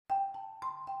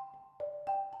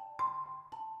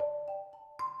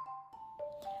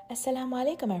Assalamu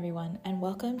alaikum everyone, and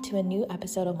welcome to a new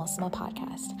episode of Muslima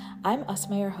Podcast. I'm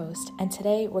Asma, your host, and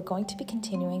today we're going to be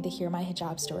continuing the Hear My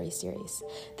Hijab Story series.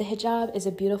 The hijab is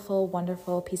a beautiful,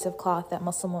 wonderful piece of cloth that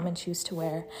Muslim women choose to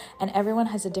wear, and everyone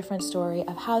has a different story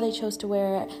of how they chose to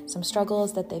wear it, some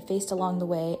struggles that they faced along the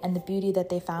way, and the beauty that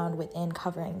they found within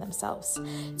covering themselves.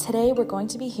 Today we're going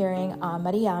to be hearing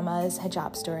Mariama's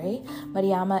hijab story.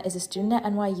 Mariama is a student at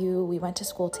NYU. We went to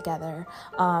school together,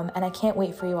 and I can't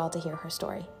wait for you all to hear her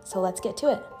story. So let's get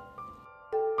to it.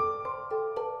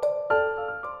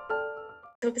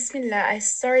 So Bismillah, I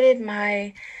started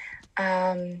my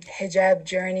hijab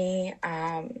journey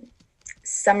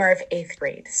summer of 8th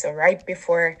grade, so right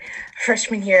before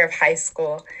freshman year of high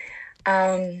school.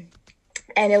 And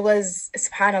it was,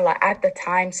 subhanAllah, at the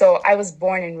time, so I was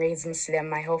born and raised Muslim,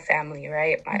 my whole family,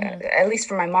 right? At least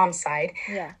from my mom's side.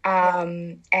 Yeah.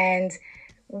 And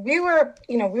we were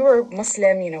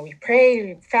Muslim, we prayed,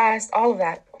 we fast, all of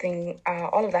that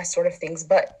sort of things,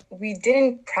 but we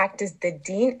didn't practice the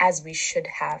deen as we should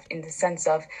have, in the sense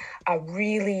of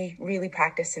really, really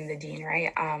practicing the deen,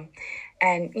 right?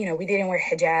 And, we didn't wear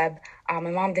hijab. My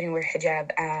mom didn't wear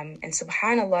hijab. And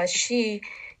subhanAllah, she,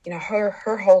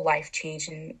 her whole life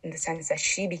changed in the sense that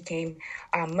she became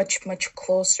much, much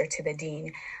closer to the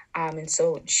deen. And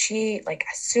so she,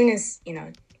 as soon as,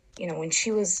 when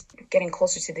she was getting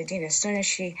closer to the deen, as soon as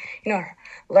she,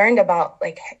 learned about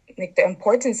the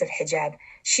importance of hijab,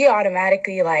 she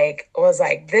automatically was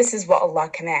like, this is what Allah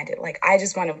commanded. I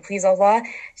just want to please Allah.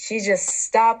 She just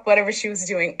stopped whatever she was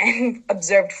doing and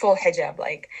observed full hijab,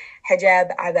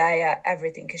 hijab, abaya,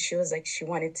 everything. Cause she was she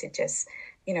wanted to just,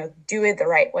 do it the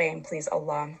right way and please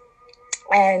Allah.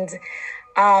 And,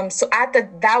 so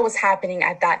that was happening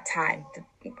at that time,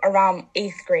 around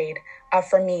 8th grade,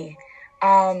 for me.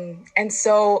 And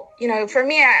so, for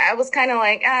me, I was kind of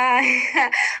I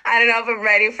don't know if I'm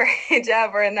ready for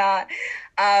hijab or not.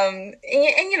 I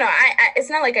it's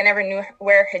not like I never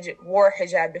wore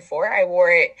hijab before. I wore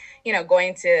it,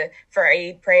 going for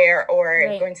Eid prayer or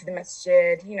going to the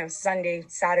masjid, Sunday,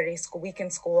 Saturday school,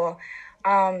 weekend school.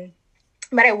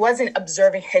 But I wasn't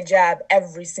observing hijab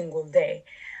every single day,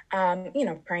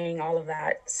 praying, all of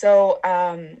that. So,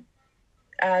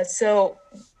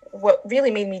 what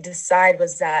really made me decide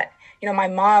was that, my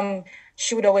mom,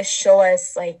 she would always show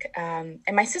us and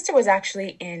my sister was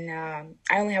actually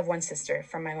I only have one sister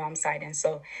from my mom's side. And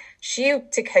so she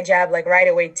took hijab right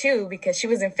away too, because she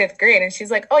was in 5th grade and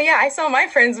she's like, oh yeah, I saw my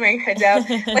friends wearing hijab.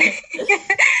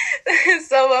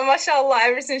 So mashallah,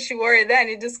 ever since she wore it then,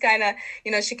 it just kind of,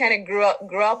 she kind of grew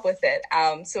up with it.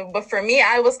 But for me,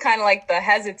 I was kind of the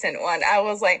hesitant one. I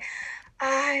was like,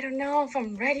 I don't know if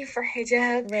I'm ready for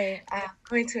hijab. Right.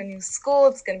 Going to a new school,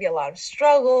 it's going to be a lot of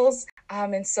struggles.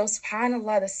 And so,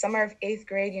 subhanAllah, the summer of 8th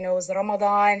grade, it was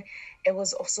Ramadan. It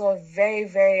was also a very,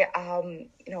 very,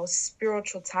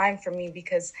 spiritual time for me,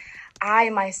 because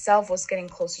I myself was getting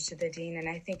closer to the deen. And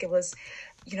I think it was,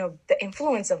 the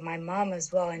influence of my mom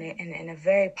as well, in a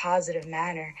very positive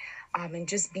manner. And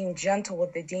just being gentle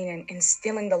with the deen and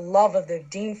instilling the love of the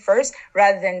deen first,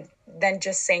 rather than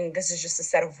just saying this is just a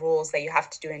set of rules that you have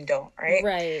to do and don't, right?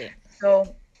 Right.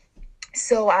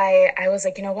 So I was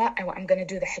like, you know what? I'm going to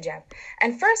do the hijab.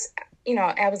 And first,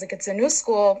 I was like, it's a new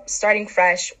school, starting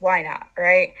fresh. Why not,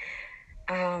 right?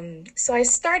 So I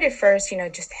started first,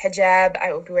 just hijab.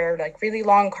 I would wear really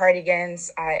long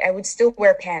cardigans. I would still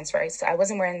wear pants, right? So I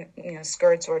wasn't wearing,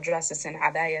 skirts or dresses and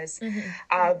abayas.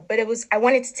 Mm-hmm. But I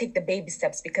wanted to take the baby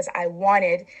steps, because I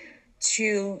wanted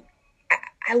the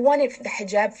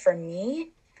hijab for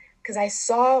me, because I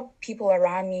saw people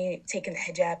around me taking the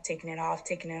hijab, taking it off,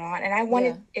 taking it on. And I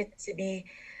wanted it to be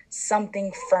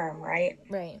something firm, right?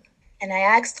 Right. And I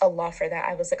asked Allah for that.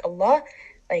 I was like, Allah,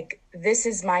 this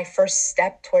is my first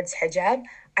step towards hijab.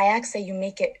 I ask that you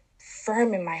make it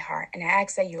firm in my heart. And I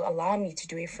ask that you allow me to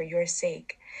do it for your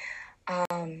sake.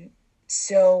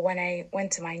 So when I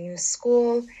went to my new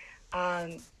school,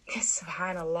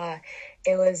 subhanAllah,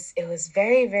 it was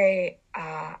very, very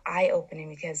eye-opening,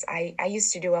 because I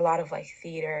used to do a lot of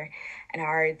theater and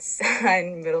arts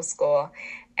in middle school.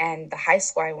 And the high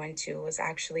school I went to was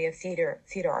actually a theater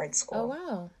art school. Oh,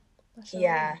 wow.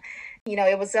 Yeah.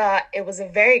 It was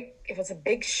a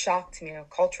big shock to me, a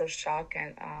cultural shock.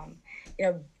 And,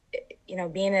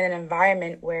 being in an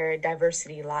environment where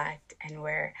diversity lacked, and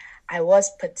where I was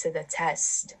put to the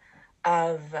test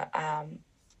of, I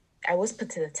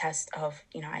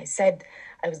said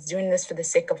I was doing this for the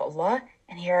sake of Allah.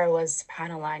 And here I was,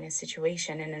 subhanAllah, in a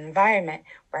situation, in an environment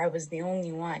where I was the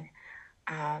only one.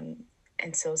 And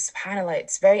so, subhanAllah,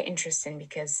 it's very interesting,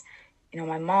 because,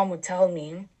 my mom would tell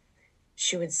me,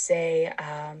 she would say,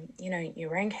 you're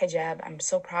wearing hijab. I'm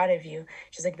so proud of you.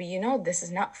 She's like, but this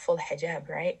is not full hijab,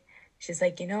 right? She's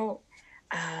like,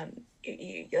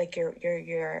 like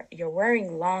you're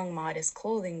wearing long, modest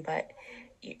clothing, but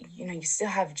you still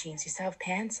have jeans, you still have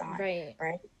pants on, Right.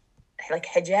 right? Like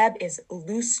hijab is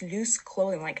loose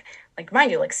clothing, like mind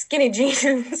you, like skinny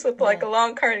jeans with like a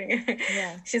long cardigan.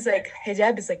 Yeah. She's like,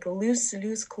 hijab is like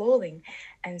loose clothing.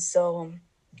 And so,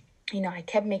 I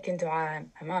kept making dua.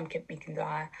 My mom kept making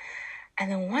dua. And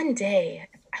then one day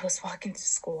I was walking to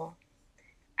school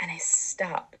and I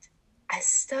stopped. I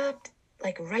stopped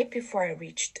like right before I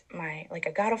reached I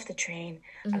got off the train.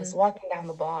 I was walking down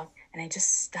the block and I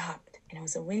just stopped. And it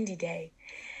was a windy day.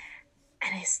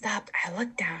 And I stopped. I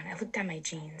looked down. I looked at my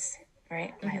jeans,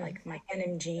 right? My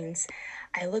denim jeans.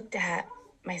 I looked at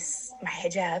my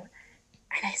hijab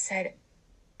and I said,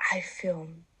 I feel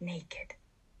naked.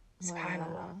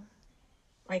 SubhanAllah.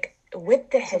 Like with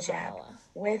the hijab,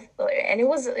 and it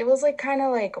was like kind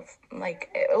of like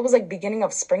it was like beginning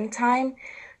of springtime,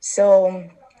 so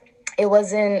it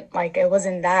wasn't that it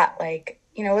wasn't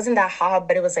that hot,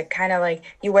 but it was like kind of like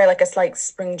you wear like a slight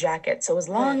spring jacket, so it was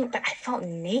long, but I felt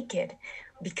naked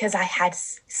because I had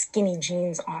skinny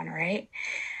jeans on, right?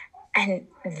 And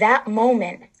that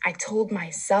moment, I told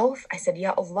myself, I said,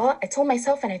 Ya Allah. I told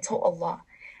myself and I told Allah,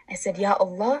 I said, Ya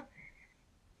Allah,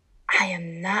 I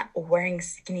am not wearing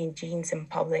skinny jeans in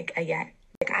public again.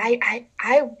 Like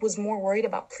I was more worried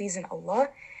about pleasing Allah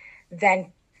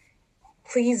than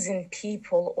pleasing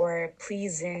people or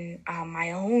pleasing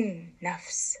my own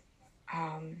nafs.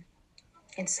 And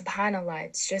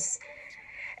subhanAllah,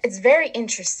 it's very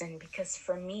interesting because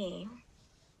for me,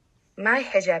 my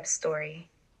hijab story,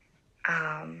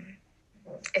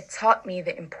 it taught me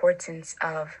the importance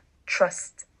of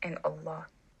trust in Allah.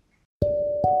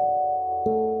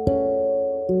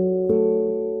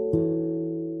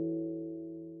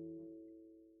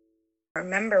 I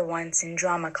remember once in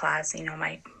drama class,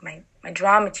 my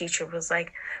drama teacher was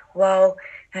like, well,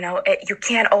 you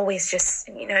can't always just,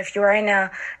 if you're in a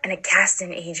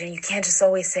casting age, and you can't just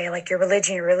always say like your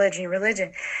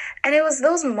religion. And it was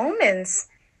those moments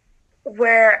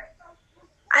where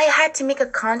I had to make a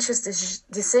conscious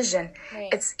decision. Right.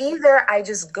 It's either I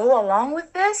just go along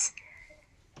with this,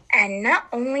 and not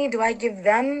only do I give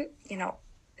them,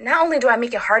 not only do I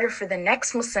make it harder for the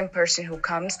next Muslim person who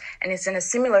comes and is in a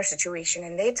similar situation,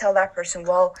 and they tell that person,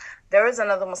 well, there was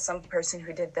another Muslim person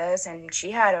who did this and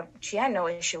she had no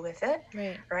issue with it,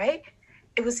 right?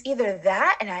 It was either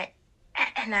that,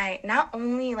 and I not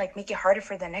only like make it harder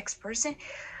for the next person,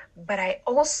 but I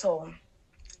also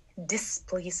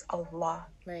displease Allah,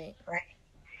 right?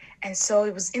 And so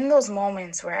it was in those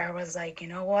moments where I was like, you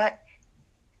know what?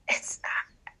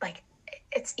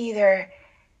 It's either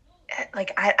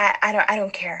like I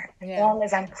don't care. As long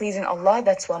as I'm pleasing Allah,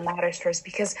 that's what matters first.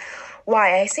 Because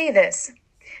why I say this?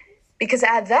 Because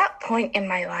at that point in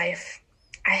my life,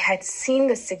 I had seen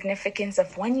the significance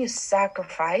of when you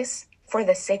sacrifice for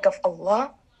the sake of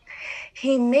Allah,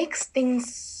 He makes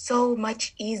things so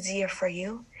much easier for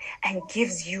you and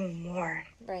gives you more.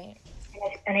 Right.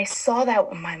 And I saw that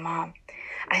with my mom.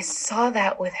 I saw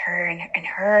that with her and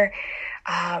her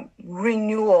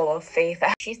renewal of faith.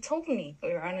 She told me,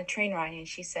 we were on a train ride, and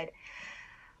she said,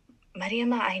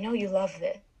 Mariama, I know you love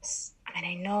this. And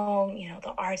I know,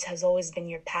 the arts has always been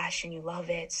your passion. You love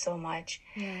it so much.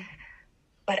 Yeah.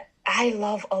 But I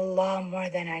love Allah more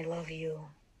than I love you.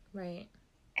 Right.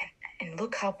 And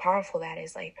look how powerful that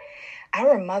is. Like,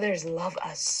 our mothers love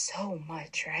us so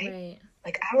much, right? Right.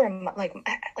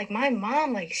 Like my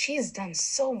mom, like she's done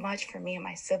so much for me and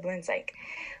my siblings. Like,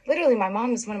 literally, my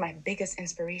mom is one of my biggest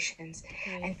inspirations.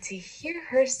 Right. And to hear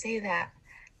her say that,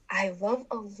 I love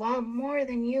Allah more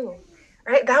than you,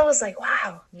 right? That was like,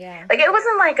 wow. Yeah. Like, it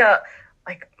wasn't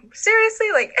like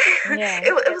seriously, like, yeah.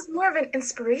 it was more of an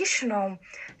inspirational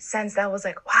sense that was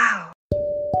like, wow.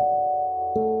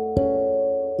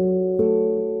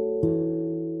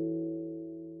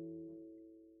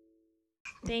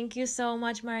 Thank you so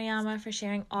much, Mariama, for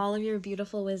sharing all of your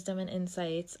beautiful wisdom and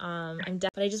insights.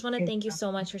 But I just want to thank you so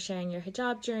much for sharing your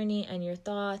hijab journey and your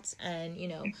thoughts and,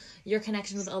 your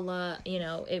connection with Allah.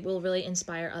 It will really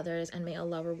inspire others, and may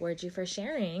Allah reward you for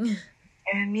sharing.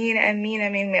 Ameen.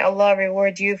 May Allah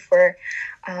reward you for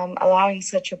allowing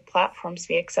such a platform to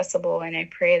be accessible. And I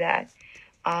pray that,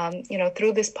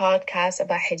 through this podcast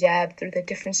about hijab, through the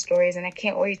different stories, and I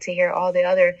can't wait to hear all the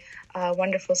other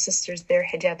wonderful sisters, their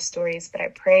hijab stories. But I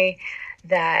pray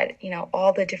that,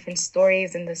 all the different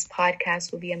stories in this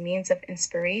podcast will be a means of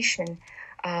inspiration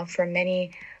for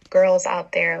many girls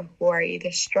out there who are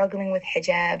either struggling with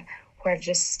hijab, who have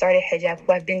just started hijab,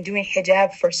 who have been doing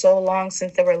hijab for so long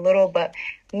since they were little, but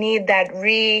need that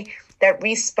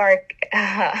re-spark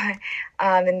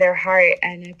in their heart.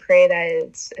 And I pray that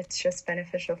it's just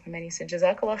beneficial for many. So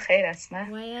jazakallah khair, Asma,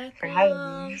 for having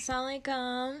me. Assalamu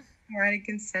alaikum. Wa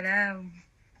alaikum salam.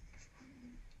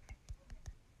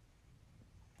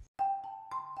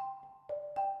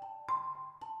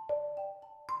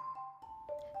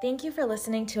 Thank you for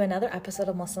listening to another episode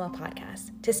of Muslima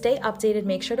Podcast. To stay updated,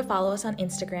 make sure to follow us on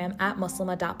Instagram at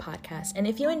muslima.podcast. And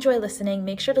if you enjoy listening,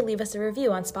 make sure to leave us a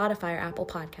review on Spotify or Apple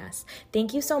Podcasts.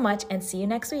 Thank you so much and see you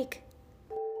next week.